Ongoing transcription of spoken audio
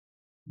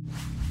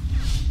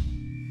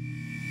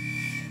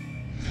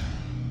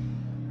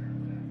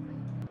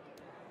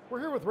We're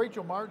here with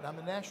Rachel Martin on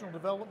the National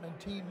Development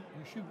Team.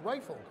 You shoot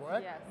rifle,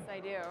 correct? Yes, I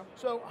do.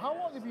 So how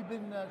long have you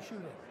been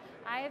shooting?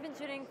 I have been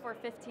shooting for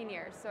 15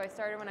 years. So I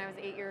started when I was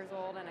 8 years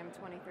old and I'm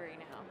 23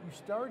 now. You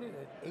started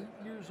at 8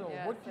 years old.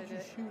 Yes, What did I you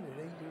did. shoot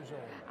at 8 years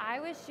old? I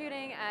was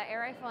shooting air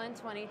rifle in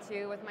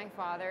 22 with my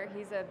father.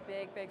 He's a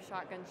big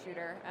shotgun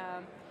shooter.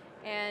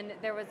 And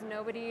there was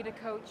nobody to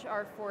coach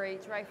our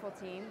 4-H rifle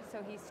team.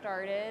 So he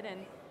started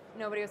and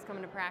nobody was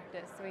coming to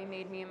practice. So he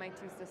made me and my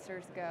two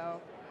sisters go.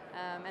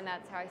 And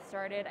that's how I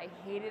started. I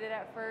hated it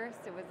at first.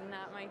 It was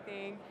not my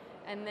thing.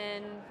 And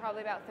then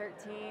probably about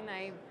 13,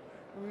 I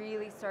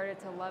really started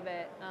to love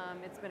it.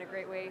 It's been a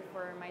great way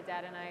for my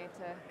dad and I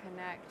to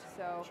connect.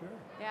 So Sure.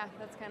 yeah,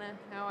 that's kind of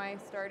how I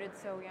started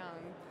so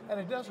young. And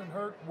it doesn't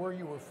hurt where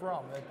you were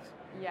from.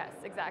 Yes,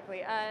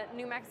 exactly.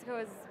 New Mexico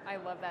is, I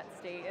love that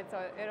state.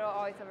 It'll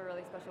always have a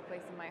really special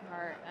place in my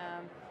heart.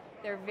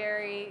 They're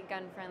very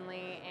gun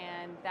friendly,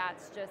 and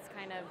that's just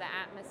kind of the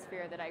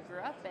atmosphere that I grew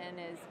up in,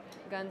 is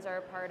guns are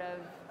a part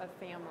of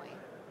family.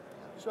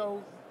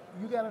 So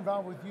you got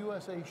involved with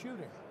USA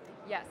Shooting.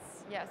 Yes.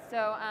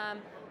 So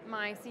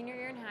my senior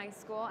year in high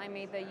school, I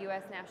made the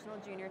U.S. National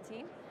Junior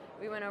Team.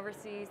 We went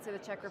overseas to the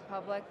Czech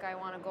Republic. I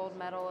won a gold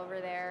medal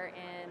over there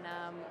in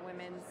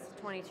women's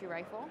 22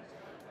 rifle.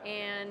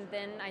 And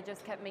then I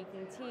just kept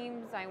making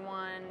teams. I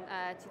won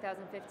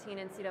 2015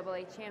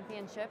 NCAA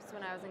championships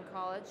when I was in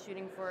college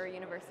shooting for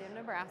University of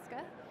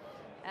Nebraska.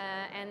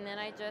 And then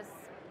I just,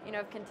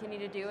 have continued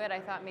to do it. I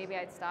thought maybe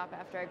I'd stop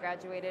after I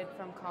graduated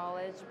from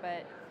college,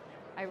 but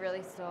I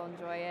really still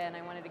enjoy it and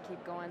I wanted to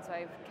keep going, so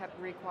I've kept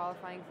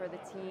re-qualifying for the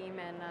team,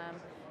 and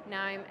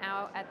now I'm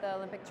out at the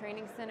Olympic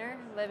Training Center,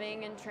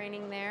 living and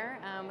training there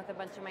with a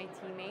bunch of my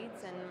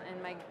teammates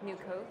and my new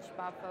coach,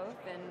 Bob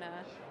Foth, and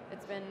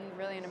it's been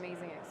really an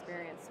amazing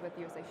experience with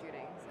USA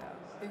Shooting.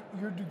 So.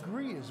 Your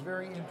degree is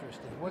very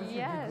interesting. What is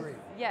your degree?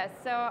 Yes,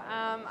 so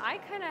I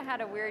kind of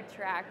had a weird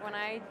track. When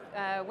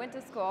I went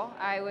to school,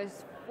 I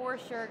was for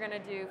sure going to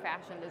do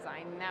fashion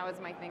design, and that was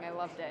my thing. I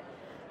loved it.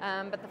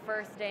 But the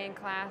first day in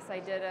class, I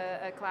did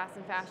a class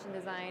in fashion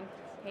design,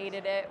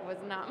 hated it, was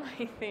not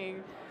my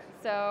thing.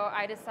 So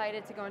I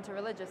decided to go into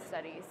religious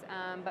studies,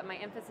 but my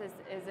emphasis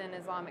is in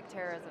Islamic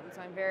terrorism.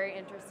 So I'm very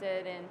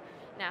interested in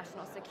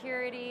national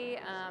security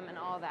and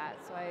all that.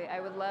 So I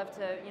would love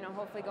to,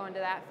 hopefully go into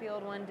that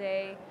field one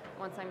day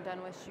once I'm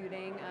done with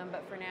shooting.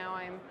 But for now,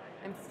 I'm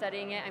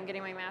studying it. I'm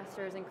getting my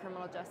master's in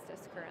criminal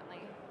justice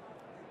currently.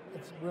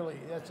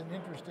 That's an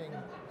interesting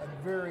and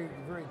very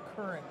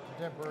current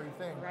contemporary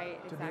thing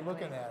to be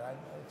looking at.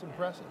 It's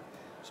impressive.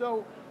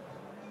 So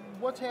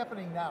what's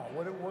happening now?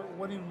 What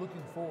are you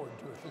looking forward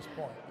to at this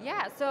point?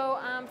 Yeah, so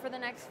for the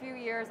next few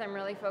years, I'm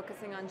really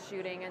focusing on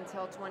shooting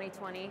until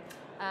 2020.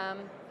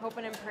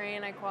 Hoping and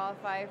praying I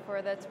qualify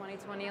for the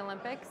 2020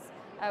 Olympics.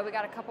 We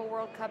got a couple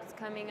World Cups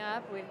coming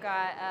up. We've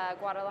got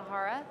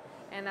Guadalajara,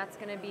 and that's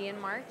going to be in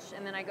March,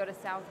 and then I go to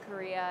South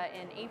Korea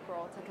in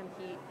April to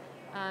compete.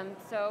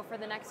 So for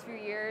the next few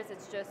years,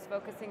 it's just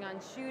focusing on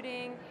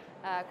shooting,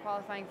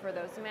 qualifying for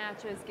those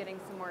matches, getting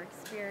some more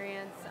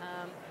experience.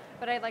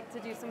 But I'd like to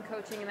do some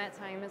coaching in that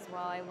time as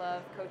well. I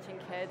love coaching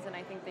kids, and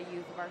I think the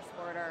youth of our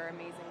sport are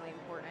amazingly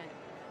important.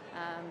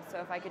 So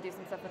if I could do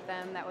some stuff with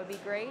them, that would be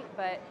great.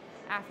 But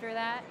after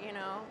that,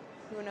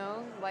 who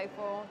knows? Life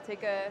will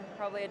take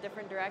probably a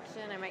different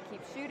direction. I might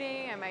keep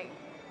shooting. I might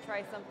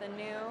try something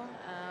new.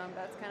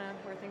 That's kind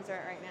of where things are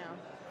at right now.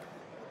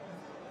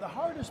 The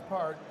hardest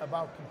part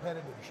about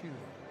competitive shooting,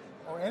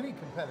 or any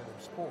competitive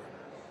sport,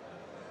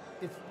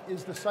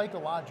 is the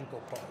psychological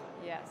part.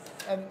 Yes.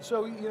 And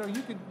so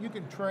you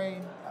can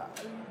train.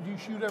 Do you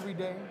shoot every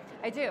day?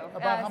 I do.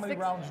 About how many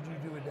rounds do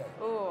you do a day?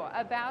 Oh,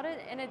 about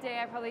it in a day.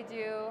 I probably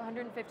do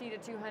 150 to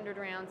 200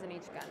 rounds in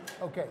each gun.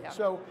 Okay, Yep.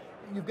 So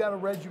you've got a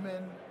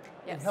regimen.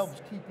 Yes. It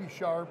helps keep you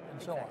sharp and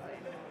so on.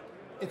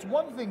 It's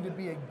one thing to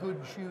be a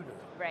good shooter.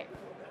 Right.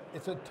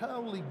 It's a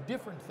totally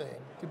different thing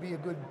to be a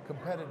good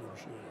competitive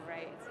shooter.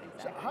 Right,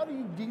 exactly. So how do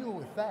you deal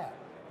with that?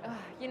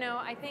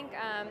 I think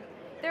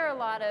there are a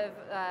lot of,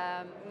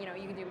 you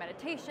can do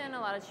meditation, a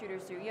lot of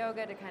shooters do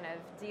yoga to kind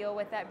of deal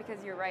with that,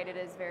 because you're right, it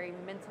is very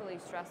mentally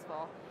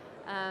stressful.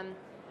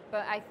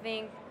 But I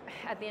think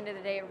at the end of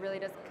the day, it really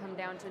does come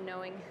down to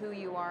knowing who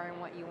you are and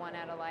what you want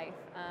out of life.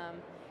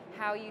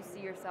 How you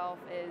see yourself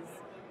is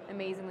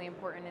amazingly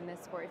important in this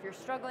sport. If you're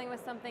struggling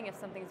with something, if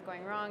something's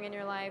going wrong in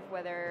your life,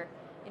 whether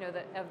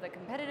of the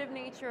competitive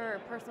nature or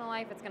personal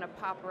life, it's going to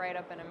pop right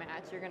up in a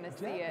match. You're going to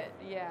see it.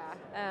 Yeah.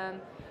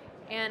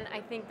 And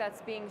I think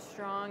that's being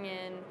strong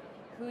in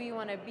who you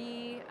want to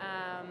be,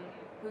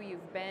 who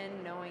you've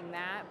been, knowing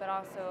that, but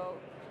also,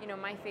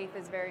 my faith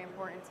is very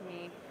important to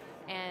me,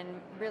 and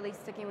really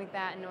sticking with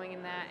that and knowing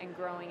in that and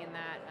growing in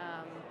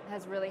that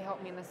has really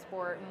helped me in the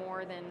sport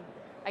more than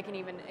I can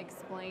even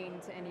explain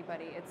to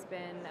anybody. It's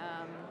been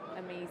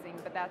amazing,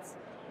 but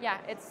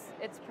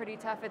it's pretty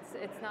tough.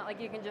 It's not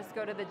like you can just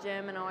go to the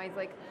gym and always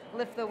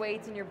lift the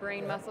weights and your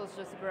brain muscles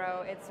just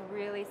grow. It's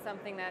really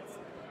something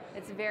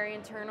it's very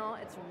internal.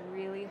 It's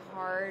really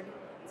hard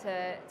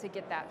to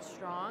get that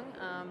strong.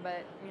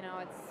 But you know,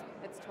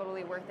 it's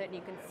totally worth it, and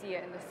you can see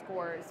it in the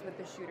scores with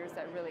the shooters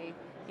that really,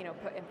 you know,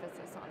 put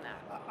emphasis on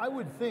that. I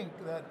would think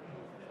that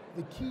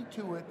the key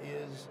to it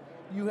is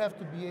you have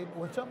to be able,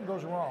 when something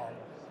goes wrong,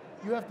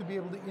 you have to be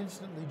able to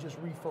instantly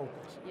just refocus.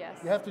 Yes.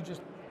 You have to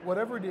just,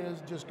 whatever it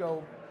is, just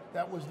go,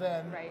 that was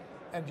then, right,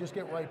 and just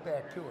get right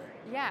back to it.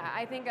 Yeah,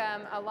 I think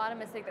a lot of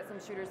mistake that some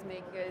shooters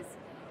make is,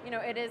 you know,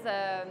 it is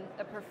a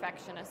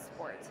perfectionist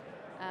sport.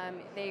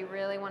 They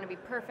really want to be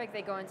perfect.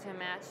 They go into a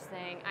match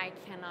saying, I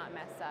cannot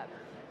mess up.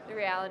 The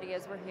reality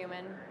is we're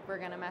human, we're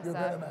going to mess up. You're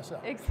going to mess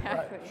up.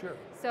 Exactly. Right, sure.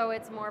 So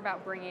it's more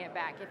about bringing it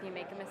back. If you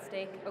make a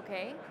mistake,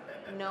 okay,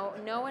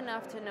 know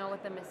enough to know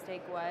what the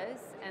mistake was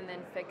and then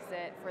fix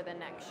it for the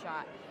next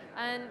shot.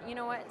 And you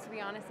know what, to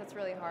be honest, that's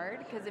really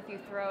hard, because if you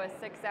throw a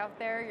 6 out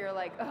there, you're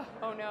like,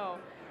 oh no.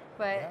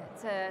 But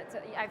yeah,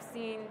 I've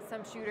seen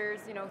some shooters,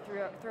 you know,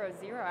 throw a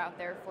 0 out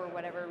there for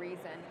whatever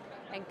reason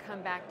and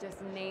come back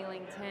just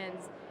nailing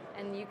 10s,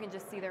 and you can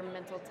just see their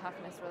mental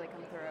toughness really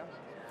come through.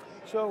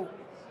 So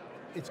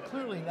it's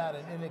clearly not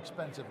an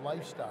inexpensive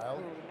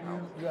lifestyle.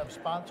 You have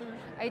sponsors?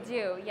 I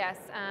do, yes.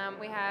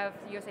 We have,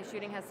 USA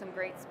Shooting has some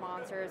great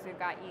sponsors. We've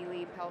got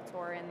Ely,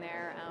 Peltor in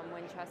there,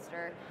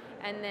 Winchester.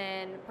 And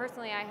then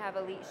personally, I have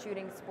Elite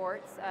Shooting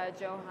Sports.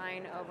 Joe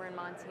Hine over in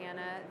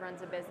Montana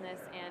runs a business,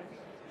 and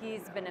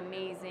he's been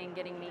amazing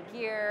getting me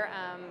gear,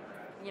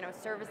 you know,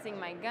 servicing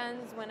my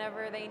guns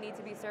whenever they need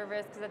to be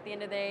serviced, because at the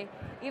end of the day,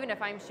 even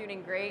if I'm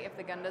shooting great, if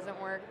the gun doesn't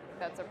work,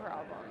 that's a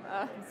problem.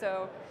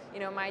 So, you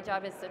know, my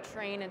job is to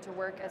train and to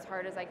work as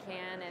hard as I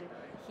can, and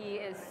he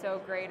is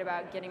so great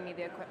about getting me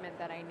the equipment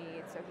that I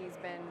need, so he's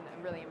been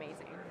really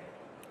amazing.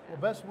 Well,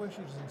 best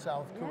wishes in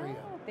South Korea.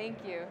 Thank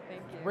you,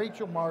 thank you.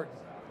 Rachel Martin.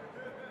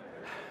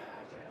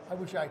 I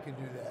wish I could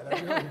do that,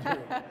 I really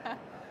do.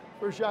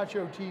 For SHOT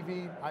Show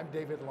TV, I'm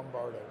David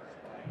Lomardo.